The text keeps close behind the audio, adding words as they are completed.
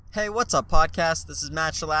Hey, what's up, podcast? This is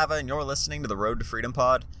Matt Shalava, and you're listening to the Road to Freedom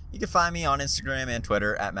Pod. You can find me on Instagram and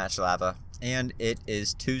Twitter at Matt Shalava, and it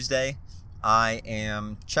is Tuesday. I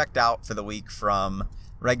am checked out for the week from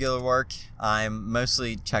regular work. I'm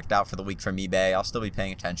mostly checked out for the week from eBay. I'll still be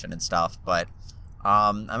paying attention and stuff, but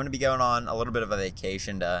I'm going to be going on a little bit of a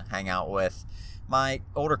vacation to hang out with my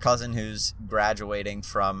older cousin who's graduating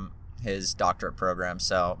from his doctorate program,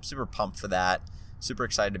 so I'm super pumped for that. Super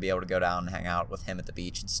excited to be able to go down and hang out with him at the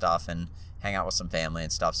beach and stuff and hang out with some family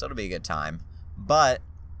and stuff, so it'll be a good time. But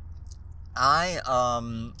I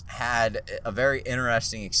had a very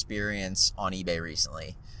interesting experience on eBay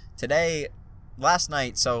recently. Last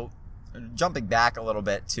night, so jumping back a little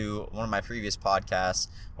bit to one of my previous podcasts,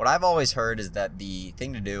 what I've always heard is that the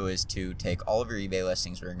thing to do is to take all of your eBay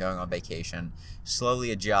listings when you're going on vacation,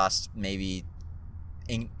 slowly adjust, maybe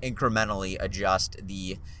incrementally adjust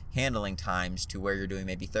the handling times to where you're doing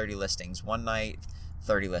maybe 30 listings one night,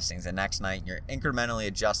 30 listings the next night, and you're incrementally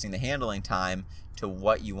adjusting the handling time to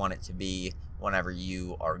what you want it to be whenever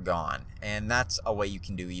you are gone. And that's a way you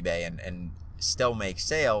can do eBay and still make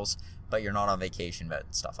sales, but you're not on vacation mode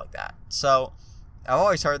and stuff like that. So I've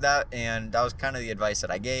always heard that, and that was kind of the advice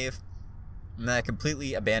that I gave. And then I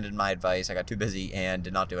completely abandoned my advice. I got too busy and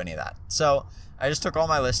did not do any of that. So I just took all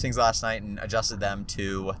my listings last night and adjusted them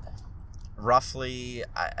to roughly,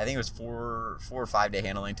 I think it was 4 or 5 day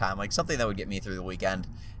handling time, like something that would get me through the weekend.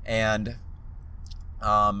 And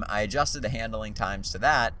I adjusted the handling times to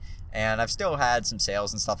that, and I've still had some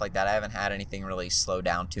sales and stuff like that. I haven't had anything really slow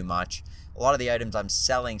down too much. A lot of the items I'm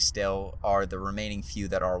selling still are the remaining few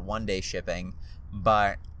that are 1 day shipping,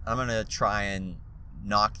 but I'm going to try and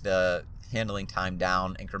knock the handling time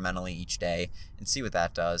down incrementally each day and see what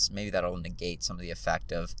that does. Maybe that'll negate some of the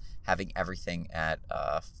effect of having everything at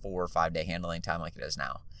 4 or 5 day handling time like it is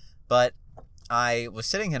now. But I was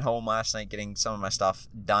sitting at home last night getting some of my stuff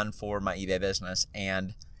done for my eBay business,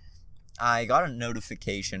 and I got a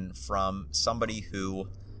notification from somebody who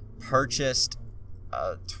purchased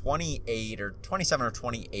 28 or 27 or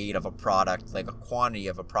 28 of a product, like a quantity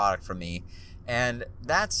of a product from me. And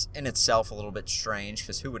that's in itself a little bit strange,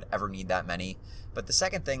 because who would ever need that many? But the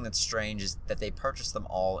second thing that's strange is that they purchased them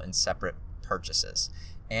all in separate purchases.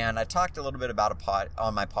 And I talked a little bit about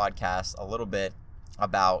on my podcast a little bit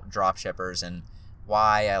about dropshippers and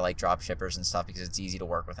why I like dropshippers and stuff, because it's easy to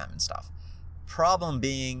work with them and stuff. Problem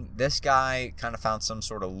being, this guy kind of found some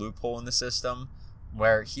sort of loophole in the system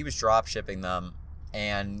where he was dropshipping them,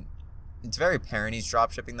 and it's very apparent he's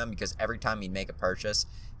dropshipping them, because every time he'd make a purchase,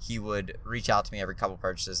 he would reach out to me every couple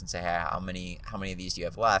purchases and say, hey, how many of these do you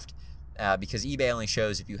have left? Because eBay only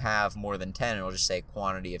shows if you have more than 10, it'll just say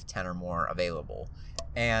quantity of 10 or more available.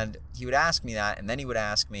 And he would ask me that, and then he would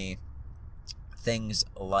ask me things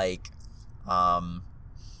like,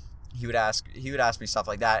 he would ask me stuff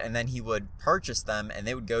like that, and then he would purchase them, and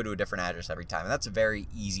they would go to a different address every time. And that's a very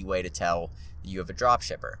easy way to tell that you have a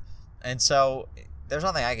dropshipper. And so there's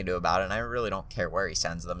nothing I can do about it, and I really don't care where he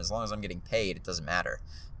sends them. As long as I'm getting paid, it doesn't matter.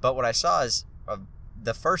 But what I saw is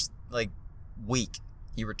the first week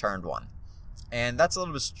he returned one, and that's a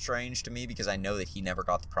little bit strange to me, because I know that he never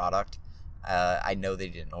got the product. I know that he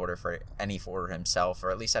didn't order for himself, or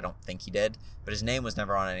at least I don't think he did, but his name was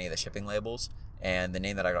never on any of the shipping labels, and the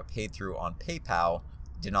name that I got paid through on PayPal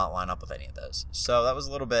did not line up with any of those. So that was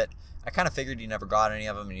a little bit, I kind of figured he never got any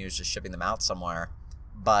of them and he was just shipping them out somewhere.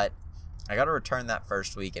 But I got to return that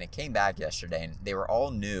first week, and it came back yesterday, and they were all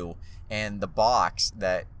new, and the box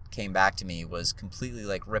that came back to me was completely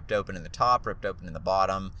ripped open in the top, ripped open in the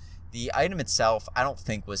bottom. The item itself I don't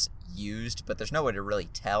think was used, but there's no way to really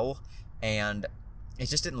tell, and it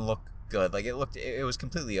just didn't look good. It was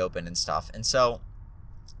completely open and stuff. And so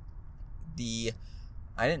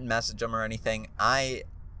I didn't message him or anything. I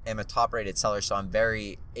am a top rated seller, so I'm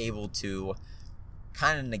very able to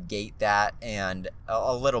kind of negate that and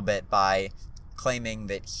a little bit by claiming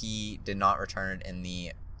that he did not return it in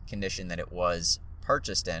the condition that it was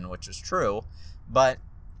purchased in, which was true. But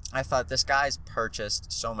I thought, this guy's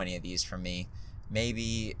purchased so many of these from me,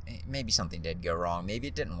 maybe something did go wrong, maybe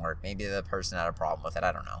it didn't work, maybe the person had a problem with it,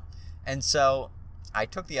 I don't know. And so I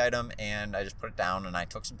took the item and I just put it down, and I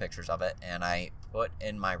took some pictures of it, and I put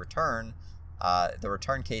in my return, the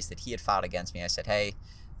return case that he had filed against me. I said, hey,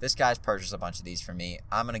 this guy's purchased a bunch of these from me.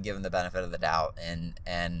 I'm going to give him the benefit of the doubt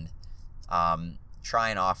and try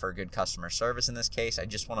and offer good customer service in this case. I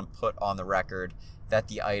just want to put on the record that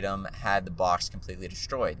the item had the box completely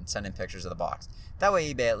destroyed, and send in pictures of the box. That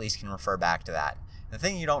way eBay at least can refer back to that. The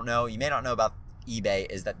thing you may not know about eBay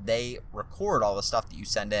is that they record all the stuff that you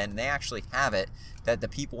send in, and they actually have it that the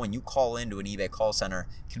people, when you call into an eBay call center,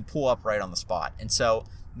 can pull up right on the spot. And so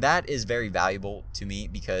that is very valuable to me,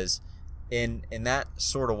 because in that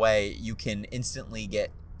sort of way, you can instantly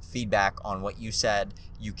get feedback on what you said.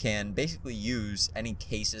 You can basically use any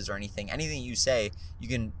cases or anything you say, you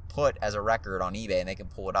can put as a record on eBay and they can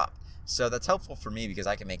pull it up. So that's helpful for me because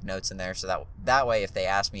I can make notes in there, so that way if they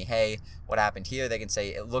ask me, hey, what happened here, they can say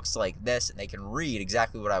it looks like this, and they can read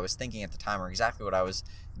exactly what I was thinking at the time or exactly what I was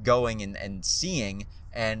going and seeing,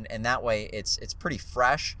 and that way it's pretty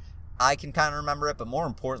fresh. I can kind of remember it, but more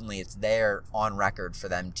importantly, it's there on record for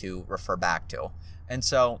them to refer back to. And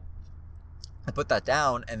so I put that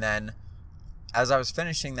down, and then as I was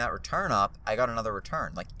finishing that return up, I got another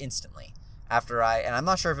return, like instantly. And I'm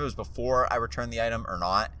not sure if it was before I returned the item or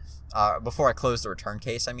not, before I closed the return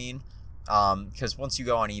case, I mean, because once you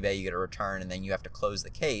go on eBay, you get a return, and then you have to close the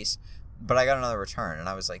case. But I got another return, and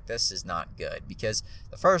I was like, this is not good, because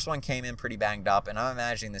the first one came in pretty banged up, and I'm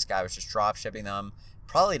imagining this guy was just drop shipping them,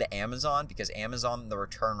 probably to Amazon, because Amazon, the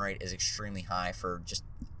return rate is extremely high for just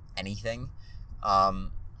anything.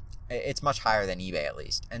 It's much higher than eBay, at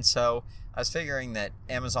least. And so I was figuring that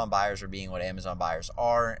Amazon buyers are being what Amazon buyers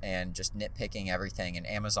are and just nitpicking everything, and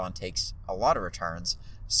Amazon takes a lot of returns,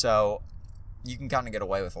 so you can kind of get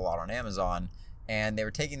away with a lot on Amazon. And they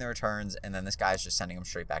were taking the returns, and then this guy's just sending them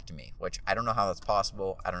straight back to me, which I don't know how that's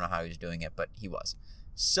possible. I don't know how he was doing it, but he was.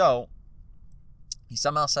 So he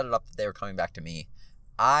somehow set it up that they were coming back to me.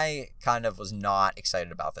 I kind of was not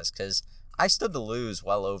excited about this, because I stood to lose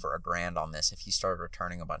well over $1,000 on this if he started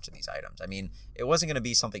returning a bunch of these items. I mean, it wasn't going to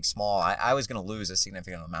be something small. I was going to lose a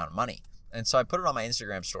significant amount of money. And so I put it on my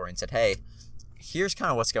Instagram story and said, hey, here's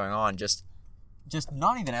kind of what's going on. Just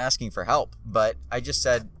not even asking for help, but I just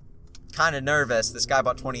said, kind of nervous. This guy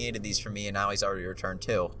bought 28 of these for me, and now he's already returned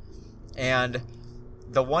 2. And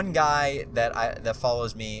the one guy that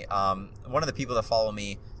follows me, one of the people that follow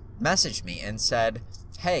me, messaged me and said,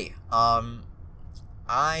 hey, I'll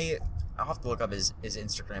have to look up his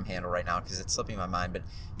Instagram handle right now because it's slipping my mind, but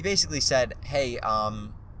he basically said, hey,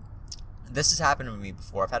 this has happened to me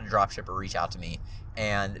before. I've had a dropshipper reach out to me,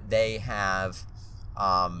 and they have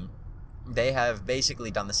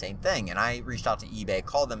basically done the same thing. And I reached out to eBay,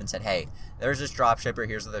 called them and said, hey, there's this dropshipper,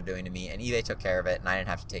 here's what they're doing to me. And eBay took care of it, and I didn't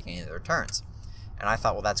have to take any of the returns. And I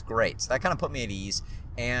thought, well, that's great. So that kind of put me at ease.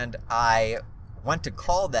 And I went to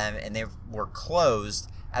call them, and they were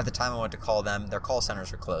closed. At the time I went to call them, their call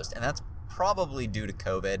centers were closed. And that's probably due to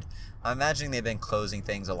COVID. I'm imagining they've been closing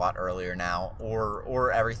things a lot earlier now,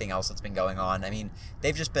 or everything else that's been going on. I mean,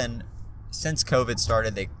 they've just been, since COVID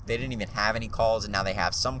started, they didn't even have any calls, and now they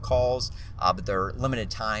have some calls, but they're limited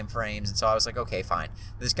time frames. And so I was like, okay, fine.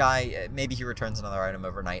 This guy, maybe he returns another item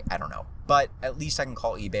overnight. I don't know. But at least I can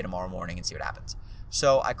call eBay tomorrow morning and see what happens.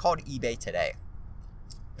 So I called eBay today.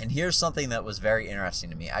 And here's something that was very interesting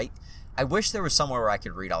to me. I wish there was somewhere where I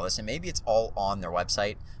could read all this, and maybe it's all on their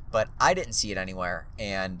website, but I didn't see it anywhere.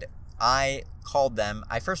 And I called them.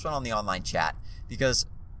 I first went on the online chat because,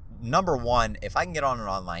 number one, if I can get on an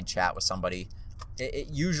online chat with somebody, it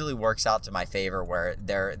usually works out to my favor, where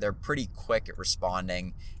they're pretty quick at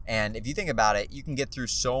responding. And if you think about it, you can get through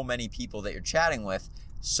so many people that you're chatting with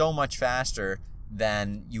so much faster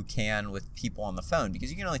than you can with people on the phone,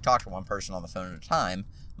 because you can only talk to one person on the phone at a time,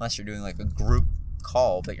 unless you're doing like a group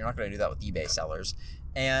call, but you're not going to do that with eBay sellers.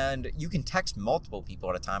 And you can text multiple people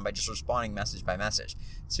at a time by just responding message by message.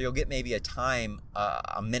 So you'll get maybe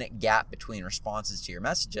a minute gap between responses to your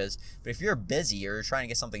messages. But if you're busy or you're trying to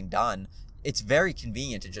get something done, it's very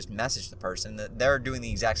convenient to just message the person. They're doing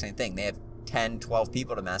the exact same thing. They have 10, 12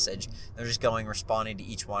 people to message. They're just responding to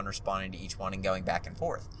each one, and going back and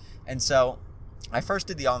forth. And so I first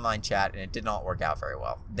did the online chat, and it did not work out very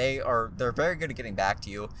well. They're very good at getting back to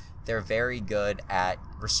you. They're very good at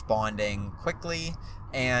responding quickly,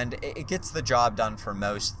 and it gets the job done for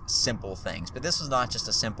most simple things. But this was not just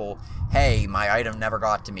a simple, hey, my item never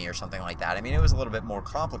got to me, or something like that. I mean, it was a little bit more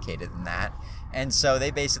complicated than that. And so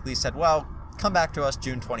they basically said, well, come back to us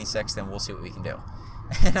June 26th, and we'll see what we can do.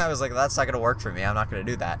 And I was like, that's not going to work for me. I'm not going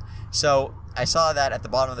to do that. So I saw that at the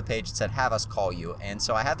bottom of the page, it said, have us call you. And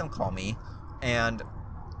so I had them call me, and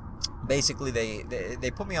basically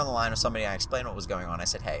they put me on the line with somebody. I explained what was going on. I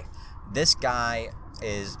said, hey, this guy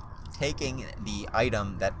is taking the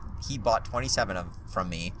item that he bought 27 of from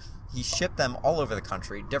me. He shipped them all over the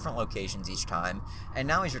country, different locations each time, and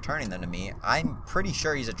now he's returning them to me. I'm pretty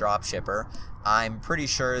sure he's a drop shipper. I'm pretty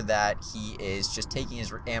sure that he is just taking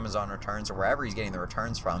his Amazon returns or wherever he's getting the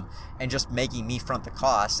returns from and just making me front the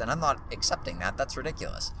cost, and I'm not accepting that. That's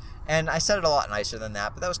ridiculous. And I said it a lot nicer than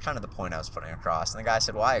that, but that was kind of the point I was putting across. And the guy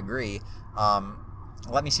said, well, I agree.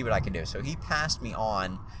 Let me see what I can do. So he passed me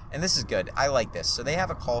on, and this is good. I like this. So they have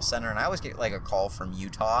a call center, and I always get like a call from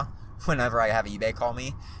Utah whenever I have eBay call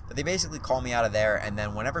me, but they basically call me out of there, and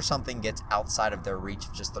then whenever something gets outside of their reach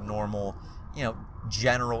of just the normal,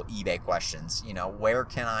 general eBay questions, where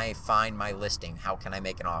can I find my listing? How can I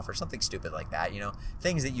make an offer? Something stupid like that,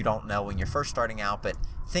 things that you don't know when you're first starting out, but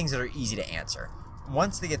things that are easy to answer.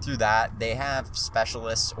 Once they get through that, they have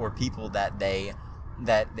specialists or people that they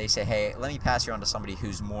say, hey, let me pass you on to somebody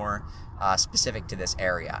who's more specific to this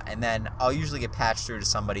area. And then I'll usually get patched through to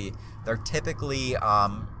somebody. They're typically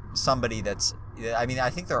somebody that's, I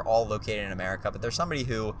think they're all located in America, but there's somebody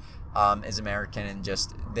who is American and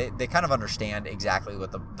just, they kind of understand exactly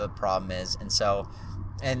what the problem is.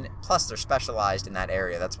 And plus they're specialized in that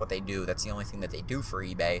area. That's what they do. That's the only thing that they do for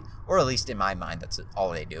eBay, or at least in my mind, that's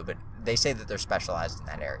all they do. But they say that they're specialized in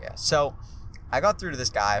that area. So I got through to this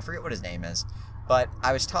guy. I forget what his name is, but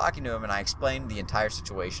I was talking to him and I explained the entire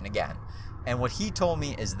situation again. And what he told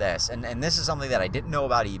me is this, and this is something that I didn't know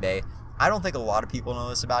about eBay. I don't think a lot of people know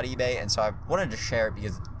this about eBay, and so I wanted to share it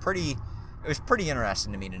because it was pretty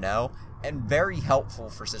interesting to me to know and very helpful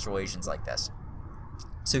for situations like this.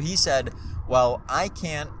 So he said, well, I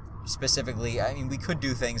can't specifically, we could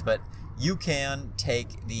do things, but you can take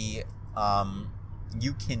the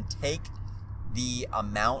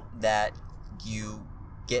amount that you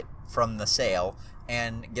get from the sale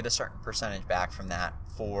and get a certain percentage back from that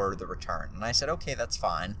for the return. And I said, okay, that's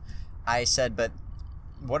fine. I said, but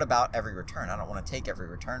what about every return? I don't want to take every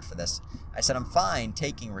return for this. I said, I'm fine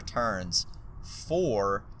taking returns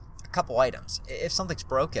for a couple items. If something's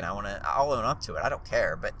broken, I'll own up to it. I don't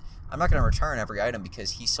care, but I'm not going to return every item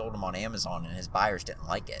because he sold them on Amazon and his buyers didn't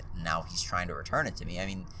like it. And now he's trying to return it to me.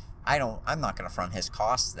 I'm not going to front his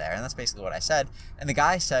costs there. And that's basically what I said. And the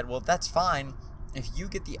guy said, well, that's fine. If you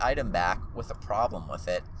get the item back with a problem with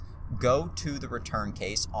it, go to the return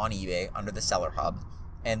case on eBay under the Seller Hub,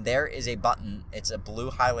 and there is a button. It's a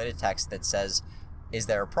blue highlighted text that says, is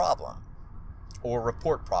there a problem? Or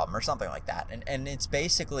report problem or something like that. And it's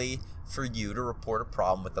basically for you to report a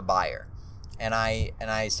problem with the buyer. And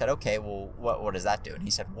I said, okay, well, what does that do? And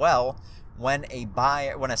he said, well, when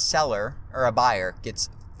a seller or a buyer gets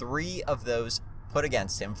 3 of those put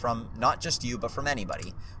against him from not just you, but from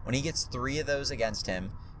anybody, when he gets 3 of those against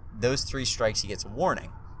him, those 3 strikes, he gets a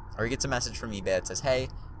warning, or he gets a message from eBay that says, hey,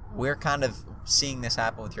 we're kind of seeing this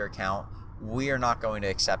happen with your account. We are not going to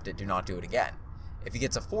accept it. Do not do it again. If he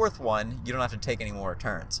gets a 4th one, you don't have to take any more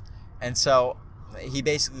returns. And so he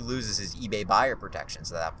basically loses his eBay buyer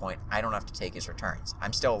protections at that point. I don't have to take his returns.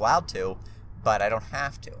 I'm still allowed to, but I don't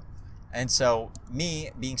have to. And so me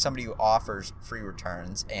being somebody who offers free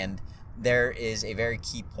returns, and there is a very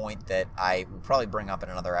key point that I will probably bring up in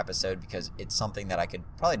another episode because it's something that I could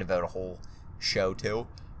probably devote a whole show to,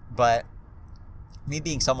 but me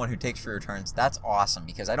being someone who takes free returns, that's awesome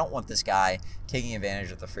because I don't want this guy taking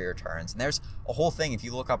advantage of the free returns. And there's a whole thing, if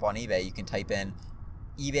you look up on eBay, you can type in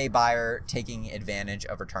eBay buyer taking advantage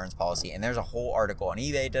of returns policy, and there's a whole article on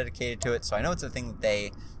eBay dedicated to it. So I know it's a thing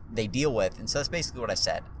that they deal with. And so that's basically what I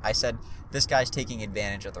said. I said, this guy's taking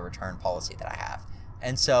advantage of the return policy that I have.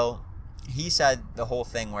 And so he said the whole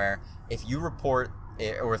thing where if you report,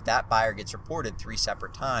 or if that buyer gets reported 3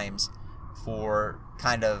 separate times for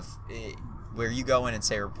kind of where you go in and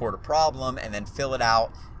say report a problem and then fill it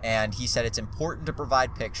out. And he said it's important to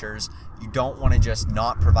provide pictures. You don't want to just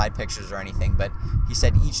not provide pictures or anything, but he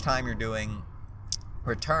said each time you're doing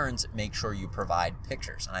returns, make sure you provide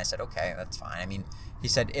pictures. And I said, okay, that's fine. He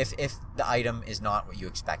said if the item is not what you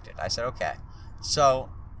expected. I said, okay. So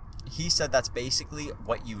he said that's basically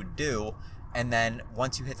what you would do. And then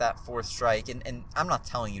once you hit that 4th strike, and I'm not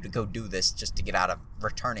telling you to go do this just to get out of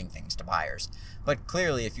returning things to buyers, but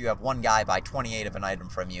clearly if you have one guy buy 28 of an item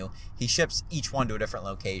from you, he ships each one to a different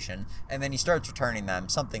location, and then he starts returning them,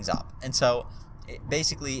 something's up. And so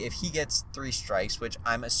basically if he gets 3 strikes, which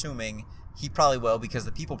I'm assuming he probably will because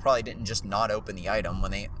the people probably didn't just not open the item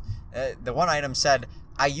when the one item said,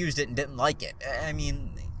 I used it and didn't like it.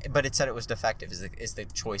 But it said it was defective is the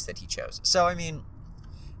choice that he chose. So,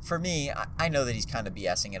 for me, I know that he's kind of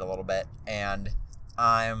BSing it a little bit, and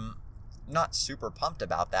I'm not super pumped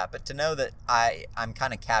about that, but to know that I'm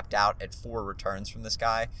kind of capped out at 4 returns from this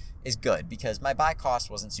guy is good because my buy cost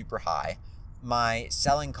wasn't super high. My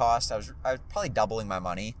selling cost, I was probably doubling my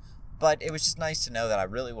money, but it was just nice to know that I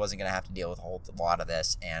really wasn't going to have to deal with a whole lot of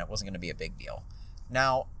this, and it wasn't going to be a big deal.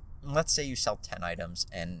 Now, let's say you sell 10 items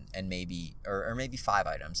and maybe 5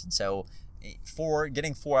 items, and so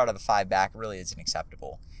getting 4 out of the 5 back really isn't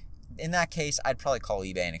acceptable. In that case, I'd probably call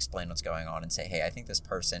eBay and explain what's going on and say, hey, I think this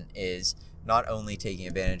person is not only taking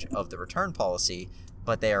advantage of the return policy,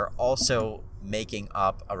 but they are also making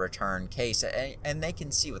up a return case, and they can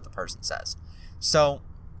see what the person says. So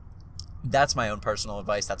That's my own personal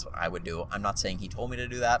advice. That's what I would do. I'm not saying he told me to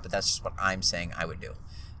do that, but that's just what I'm saying I would do.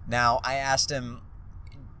 Now, I asked him,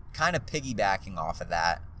 kind of piggybacking off of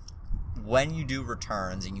that, when you do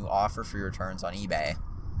returns and you offer free returns on eBay,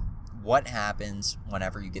 what happens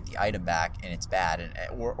whenever you get the item back and it's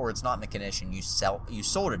bad, or it's not in the condition you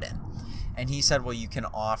sold it in? And he said, well, you can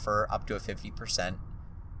offer up to a 50%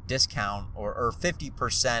 discount or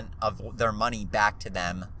 50% of their money back to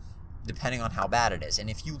them, depending on how bad it is. And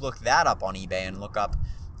if you look that up on eBay and look up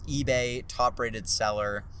eBay top rated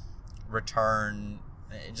seller return,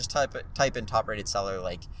 just type in top rated seller,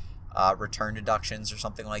 like return deductions or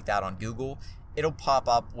something like that on Google, it'll pop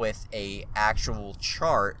up with a actual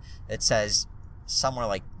chart that says somewhere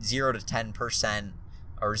like 0 to 10%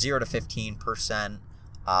 or 0 to 15%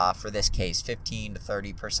 for this case, 15 to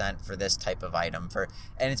 30% for this type of item.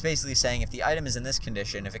 And it's basically saying if the item is in this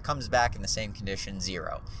condition, if it comes back in the same condition,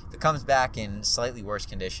 0. If it comes back in slightly worse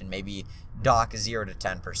condition, maybe dock 0 to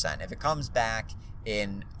 10%. If it comes back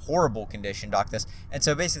in horrible condition, dock this. And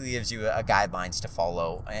so it basically gives you a guidelines to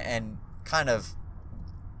follow and kind of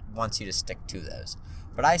wants you to stick to those.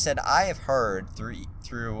 But I said I have heard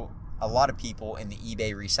through a lot of people in the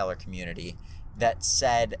eBay reseller community that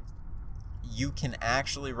said you can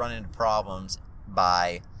actually run into problems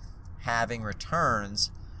by having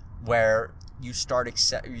returns where you start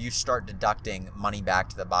deducting money back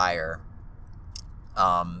to the buyer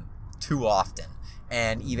too often,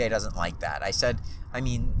 and eBay doesn't like that. I said,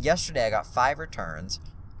 yesterday I got 5 returns,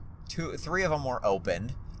 3 of them were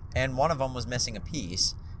opened, and 1 of them was missing a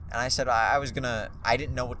piece. And I said I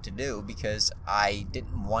didn't know what to do because I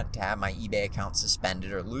didn't want to have my eBay account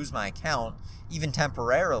suspended or lose my account even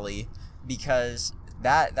temporarily, because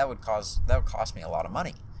that would cost me a lot of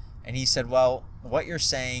money. And he said, well, what you're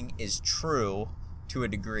saying is true to a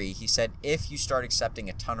degree. He said if you start accepting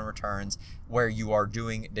a ton of returns where you are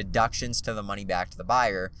doing deductions to the money back to the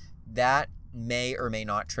buyer, that may or may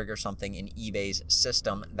not trigger something in eBay's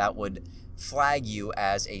system that would flag you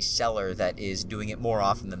as a seller that is doing it more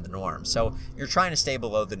often than the norm. So you're trying to stay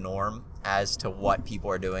below the norm as to what people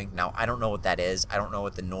are doing. Now, I don't know what that is. I don't know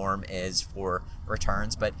what the norm is for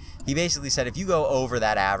returns, but he basically said if you go over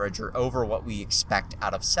that average or over what we expect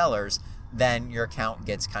out of sellers, then your account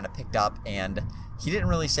gets kind of picked up. And he didn't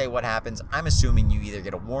really say what happens. I'm assuming you either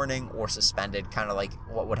get a warning or suspended, kind of like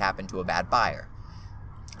what would happen to a bad buyer.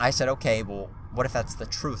 I said, okay, well, what if that's the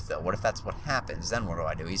truth, though? What if that's what happens? Then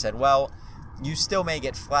what do? He said, well, you still may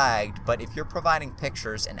get flagged, but if you're providing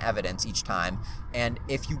pictures and evidence each time, and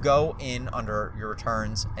if you go in under your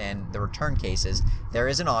returns and the return cases, there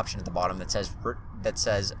is an option at the bottom that says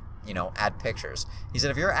add pictures. He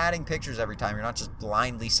said if you're adding pictures every time, you're not just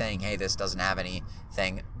blindly saying, hey, this doesn't have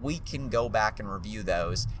anything, we can go back and review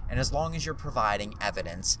those, and as long as you're providing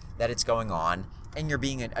evidence that it's going on and you're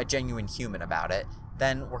being a genuine human about it,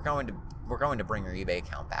 then we're going to bring your eBay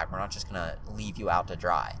account back. We're not just going to leave you out to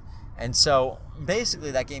dry. And so basically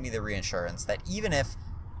that gave me the reassurance that even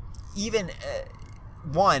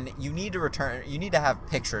you need to have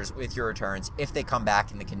pictures with your returns if they come back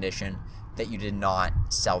in the condition that you did not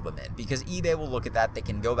sell them in, because eBay will look at that. They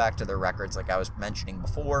can go back to their records like I was mentioning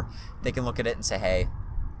before. They can look at it and say, hey,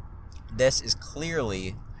 this is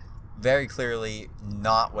very clearly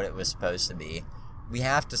not what it was supposed to be. We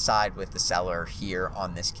have to side with the seller here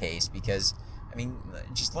on this case because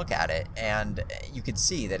just look at it, and you can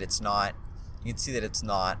see that it's not. You can see that it's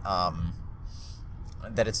not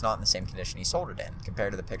in the same condition he sold it in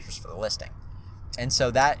compared to the pictures for the listing. And so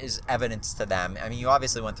that is evidence to them. You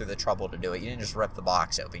obviously went through the trouble to do it. You didn't just rip the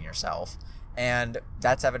box open yourself. And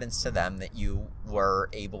that's evidence to them that you were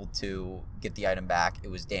able to get the item back. It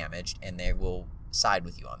was damaged, and they will side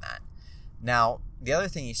with you on that. Now, the other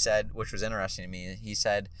thing he said, which was interesting to me, he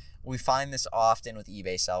said, we find this often with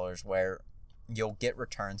eBay sellers where you'll get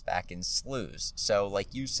returns back in slews. So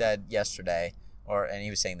like you said yesterday, and he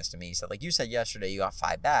was saying this to me, he said, like you said yesterday, you got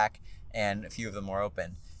 5 back and a few of them were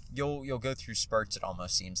open. You'll go through spurts, it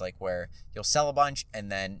almost seems like, where you'll sell a bunch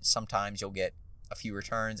and then sometimes you'll get a few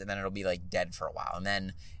returns and then it'll be like dead for a while. And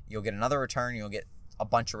then you'll get another return, you'll get a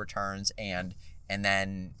bunch of returns, and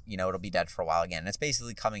then, it'll be dead for a while again. And it's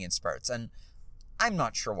basically coming in spurts. And I'm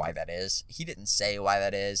not sure why that is. He didn't say why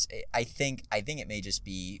that is. I think it may just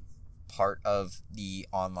be part of the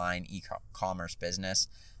online e-commerce business.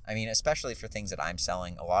 Especially for things that I'm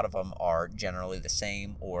selling, a lot of them are generally the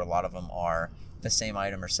same, or a lot of them are the same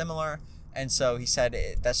item or similar. And so he said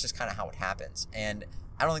that's just kind of how it happens. And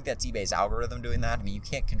I don't think that's eBay's algorithm doing that. You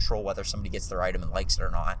can't control whether somebody gets their item and likes it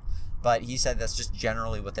or not. but he said that's just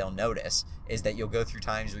generally what they'll notice, is that you'll go through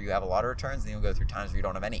times where you have a lot of returns, and you'll go through times where you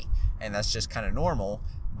don't have any, and that's just kind of normal.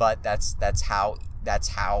 But that's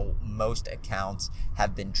how most accounts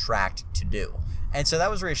have been tracked to do. And so that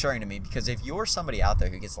was reassuring to me, because if you're somebody out there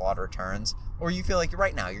who gets a lot of returns, or you feel like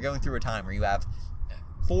right now you're going through a time where you have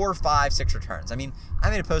 4, 5, 6 returns. I mean, I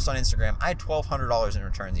made a post on Instagram. I had $1,200 in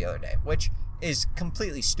returns the other day, which is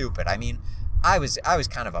completely stupid. I mean, I was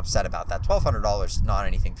kind of upset about that. $1,200 is not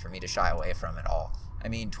anything for me to shy away from at all. I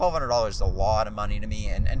mean, $1,200 is a lot of money to me,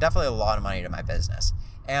 and definitely a lot of money to my business.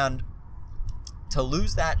 And to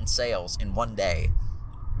lose that in sales in one day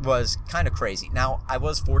was kind of crazy. Now, I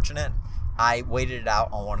was fortunate. I waited it out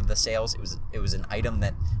on one of the sales. It was an item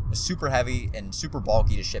that was super heavy and super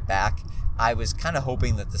bulky to ship back. I was kind of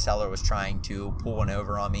hoping that the seller was trying to pull one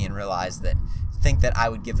over on me and think that I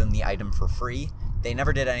would give them the item for free. They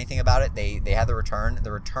never did anything about it. They had the return.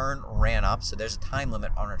 The return ran up, so there's a time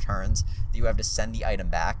limit on returns that you have to send the item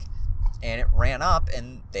back. And it ran up,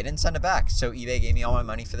 and they didn't send it back. So eBay gave me all my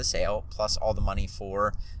money for the sale, plus all the money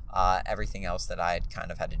for everything else that I had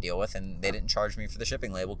kind of had to deal with, and they didn't charge me for the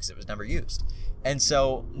shipping label because it was never used. And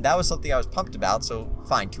so that was something I was pumped about. So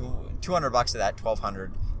fine, $200 of that,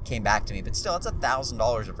 $1,200 came back to me, but still, it's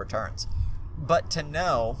 $1,000 of returns. But to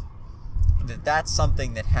know that that's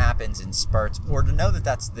something that happens in spurts, or to know that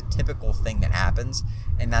that's the typical thing that happens,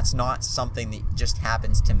 and that's not something that just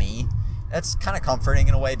happens to me, that's kind of comforting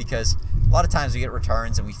in a way, because a lot of times we get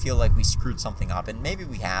returns and we feel like we screwed something up, and maybe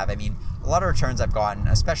we have. I mean, a lot of returns I've gotten,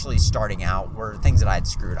 especially starting out, were things that I had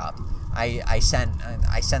screwed up. I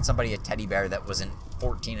sent somebody a teddy bear that wasn't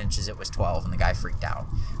 14 inches, it was 12, and the guy freaked out.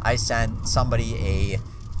 I sent somebody a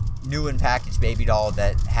new and packaged baby doll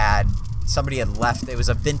that somebody had left. It was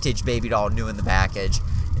a vintage baby doll, new in the package,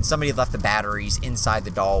 and somebody had left the batteries inside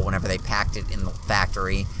the doll whenever they packed it in the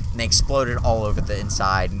factory, and they exploded all over the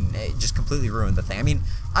inside, and it just completely ruined the thing. I mean,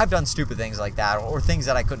 I've done stupid things like that, or things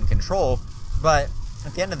that I couldn't control, but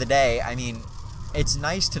at the end of the day, I mean, it's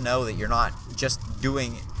nice to know that you're not just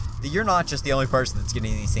the only person that's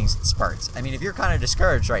getting these things in spurts. I mean, if you're kind of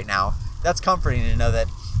discouraged right now, that's comforting to know that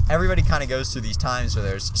everybody kind of goes through these times where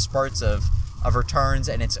there's spurts of returns,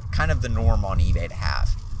 and it's kind of the norm on eBay to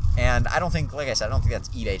have. And I don't think, like I said, I don't think that's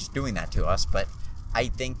eBay just doing that to us, but I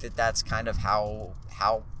think that that's kind of how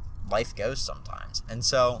life goes sometimes. And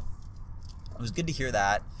so it was good to hear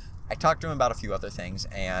that. I talked to him about a few other things,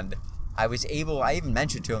 and I even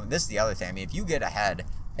mentioned to him, this is the other thing, I mean, if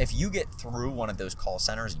you get through one of those call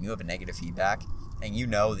centers and you have a negative feedback, and you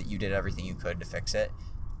know that you did everything you could to fix it,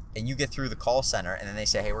 and you get through the call center, and then they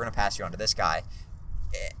say, hey, we're going to pass you on to this guy,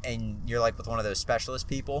 and you're like with one of those specialist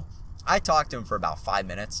people. I talked to him for about 5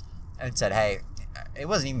 minutes and said, hey, it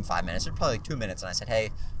wasn't even 5 minutes, it was probably like 2 minutes, and I said, hey,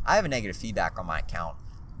 I have a negative feedback on my account.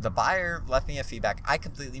 The buyer left me a feedback. I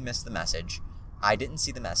completely missed the message. I didn't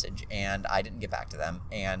see the message, and I didn't get back to them,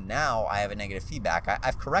 and now I have a negative feedback.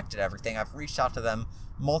 I've corrected everything. I've reached out to them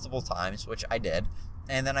multiple times, which I did,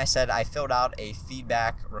 and then I said I filled out a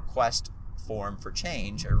feedback request form for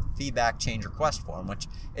change, or feedback change request form, which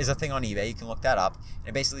is a thing on eBay. You can look that up, and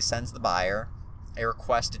it basically sends the buyer a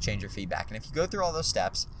request to change your feedback. And if you go through all those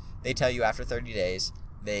steps, they tell you after 30 days,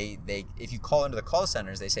 if you call into the call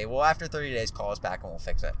centers, they say, well, after 30 days, call us back and we'll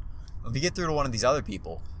fix it. If you get through to one of these other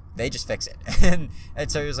people, they just fix it.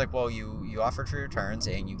 and so he was like, well, you offered for returns,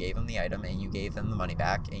 and you gave them the item, and you gave them the money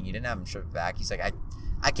back, and you didn't have them shipped back. He's like,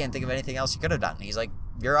 I can't think of anything else you could have done. He's like,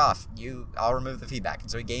 you're off. I'll remove the feedback.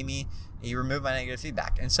 And so he removed my negative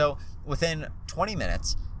feedback. And so within 20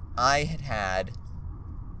 minutes, I had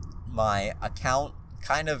my account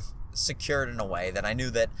kind of secured in a way that I knew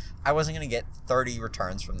that I wasn't going to get 30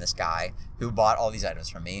 returns from this guy who bought all these items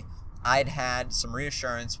from me. I'd had some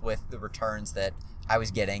reassurance with the returns that I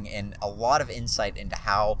was getting, and a lot of insight into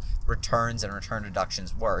how returns and return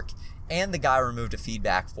deductions work. And the guy removed a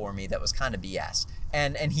feedback for me that was kind of BS.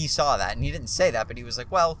 And he saw that, and he didn't say that, but he was like,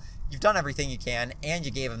 well, you've done everything you can, and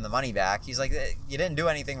you gave him the money back. He's like, you didn't do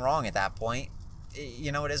anything wrong at that point.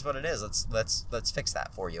 You know, it is what it is. Let's fix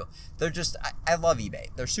that for you. I love eBay.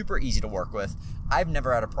 They're super easy to work with. I've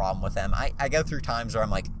never had a problem with them. I go through times where I'm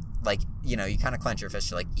like, you know, you kind of clench your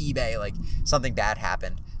fist. You're like, eBay, like something bad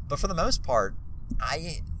happened. But for the most part,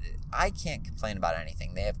 I can't complain about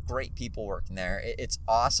anything. They have great people working there. It's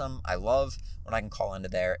awesome. I love when I can call into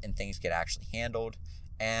there and things get actually handled.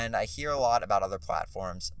 And I hear a lot about other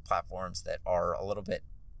platforms that are a little bit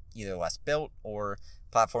either less built, or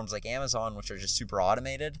platforms like Amazon, which are just super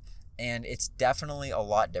automated. And it's definitely a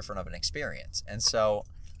lot different of an experience. And so,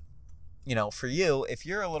 you know, for you, if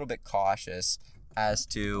you're a little bit cautious as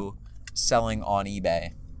to selling on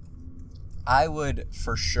eBay, I would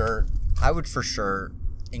for sure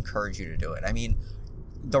encourage you to do it. I mean,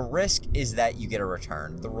 the risk is that you get a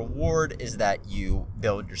return. The reward is that you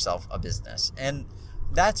build yourself a business. And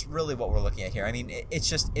that's really what we're looking at here. I mean,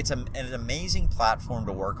 it's an amazing platform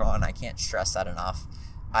to work on. I can't stress that enough.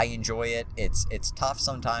 I enjoy it. It's tough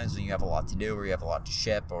sometimes when you have a lot to do or you have a lot to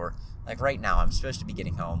ship, or like right now, I'm supposed to be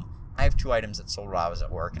getting home. I have 2 items that sold while I was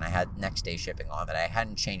at work, and I had next day shipping on that I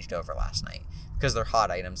hadn't changed over last night because they're hot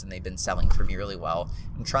items and they've been selling for me really well.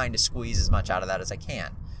 I'm trying to squeeze as much out of that as I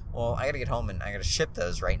can. Well, I got to get home and I got to ship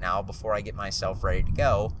those right now before I get myself ready to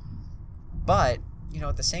go. But,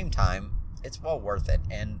 at the same time, it's well worth it,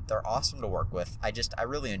 and they're awesome to work with. I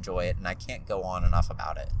really enjoy it, and I can't go on enough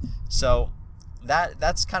about it. So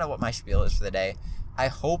that's kind of what my spiel is for the day. I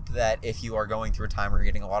hope that if you are going through a time where you're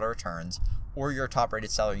getting a lot of returns, or you're a top-rated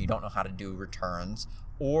seller and you don't know how to do returns,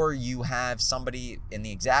 or you have somebody in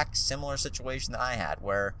the exact similar situation that I had,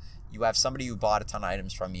 where you have somebody who bought a ton of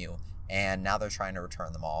items from you, and now they're trying to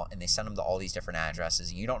return them all, and they send them to all these different addresses,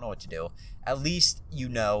 and you don't know what to do. At least you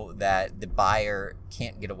know that the buyer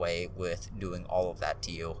can't get away with doing all of that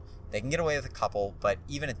to you. They can get away with a couple, but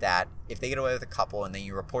even at that, if they get away with a couple and then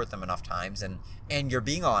you report them enough times, and you're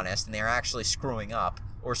being honest, and they're actually screwing up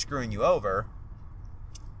or screwing you over,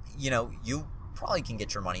 you probably can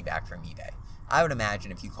get your money back from eBay. I would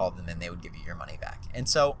imagine if you called them in, they would give you your money back. And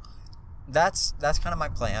so that's kind of my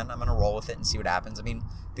plan. I'm going to roll with it and see what happens. I mean,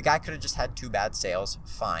 the guy could have just had 2 bad sales.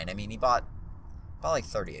 Fine. I mean, he bought like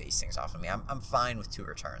 30 of these things off of me. I'm fine with 2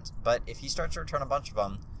 returns. But if he starts to return a bunch of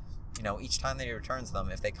them, each time that he returns them,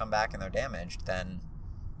 if they come back and they're damaged, then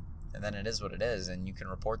it is what it is, and you can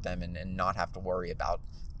report them and not have to worry about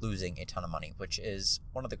losing a ton of money, which is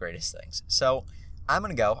one of the greatest things. So I'm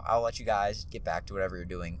going to go. I'll let you guys get back to whatever you're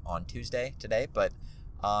doing on Tuesday today, but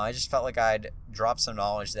I just felt like I'd drop some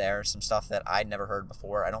knowledge there, some stuff that I'd never heard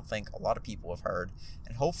before. I don't think a lot of people have heard,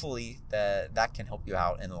 and hopefully that can help you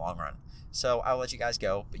out in the long run. So I'll let you guys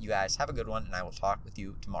go, but you guys have a good one, and I will talk with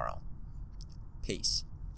you tomorrow. Peace.